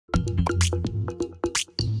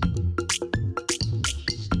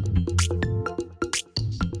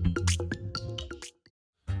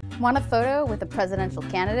Want a photo with a presidential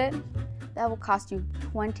candidate? That will cost you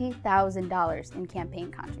 $20,000 in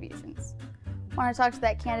campaign contributions. Want to talk to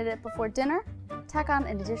that candidate before dinner? Tack on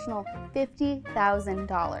an additional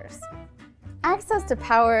 $50,000. Access to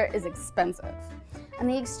power is expensive, and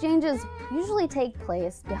the exchanges usually take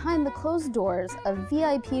place behind the closed doors of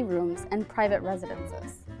VIP rooms and private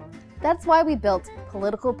residences. That's why we built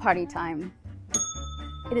Political Party Time.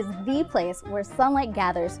 It is the place where Sunlight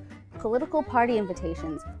gathers political party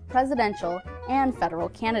invitations, presidential and federal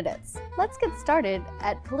candidates. Let's get started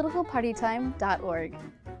at politicalpartytime.org.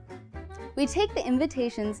 We take the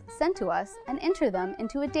invitations sent to us and enter them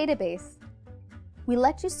into a database. We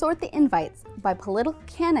let you sort the invites by political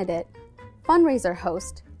candidate, fundraiser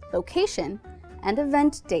host, location, and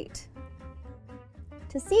event date.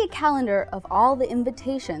 To see a calendar of all the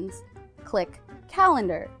invitations, click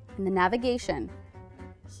Calendar in the navigation.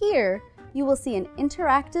 Here, you will see an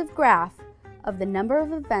interactive graph of the number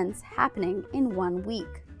of events happening in 1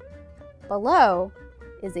 week. Below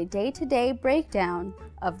is a day-to-day breakdown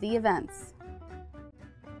of the events.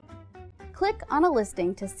 Click on a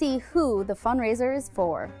listing to see who the fundraiser is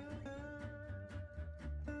for.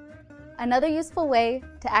 Another useful way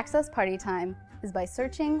to access Party Time is by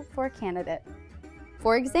searching for a candidate.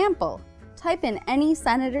 For example, type in any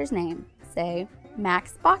senator's name, say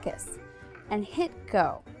Max Baucus, and hit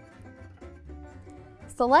Go.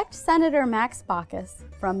 Select Senator Max Baucus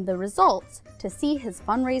from the results to see his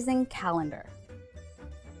fundraising calendar.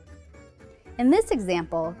 In this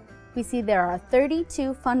example, we see there are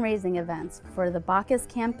 32 fundraising events for the Baucus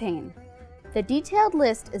campaign. The detailed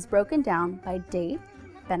list is broken down by date,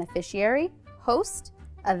 beneficiary, host,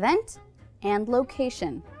 event, and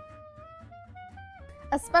location.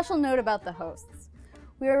 A special note about the hosts.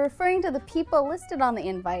 We are referring to the people listed on the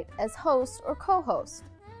invite as host or co-host.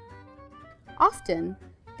 Often,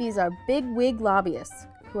 these are big-wig lobbyists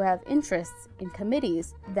who have interests in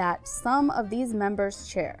committees that some of these members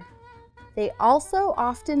chair. They also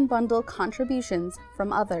often bundle contributions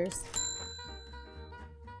from others.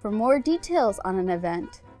 For more details on an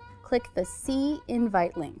event, click the See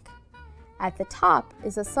Invite link. At the top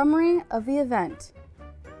is a summary of the event,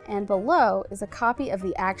 and below is a copy of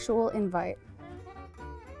the actual invite.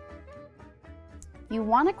 If you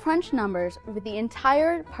want to crunch numbers with the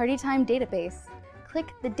entire Party Time database,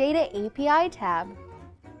 click the Data API tab.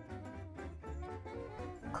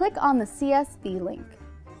 Click on the CSV link.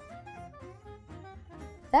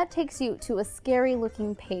 That takes you to a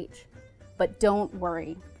scary-looking page, but don't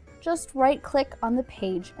worry. Just right-click on the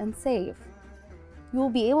page and save. You will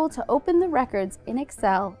be able to open the records in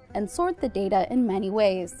Excel and sort the data in many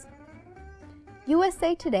ways.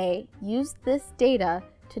 USA Today used this data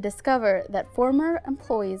to discover that former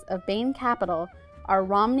employees of Bain Capital are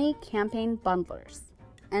Romney campaign bundlers.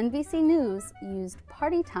 NBC News used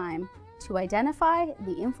Party Time to identify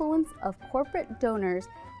the influence of corporate donors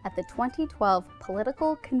at the 2012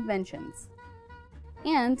 political conventions.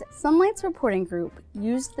 And Sunlight's reporting group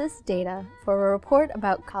used this data for a report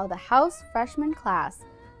about how the House freshman class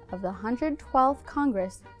of the 112th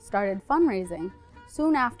Congress started fundraising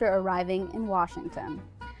soon after arriving in Washington.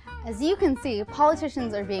 As you can see,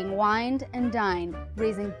 politicians are being wined and dined,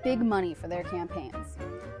 raising big money for their campaigns.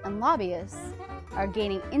 And lobbyists are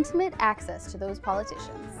gaining intimate access to those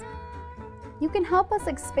politicians. You can help us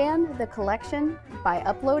expand the collection by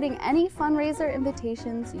uploading any fundraiser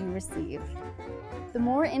invitations you receive. The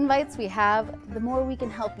more invites we have, the more we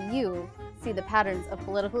can help you see the patterns of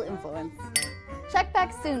political influence. Check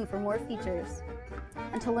back soon for more features.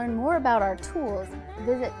 And to learn more about our tools,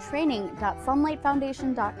 visit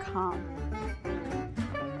training.sunlightfoundation.com.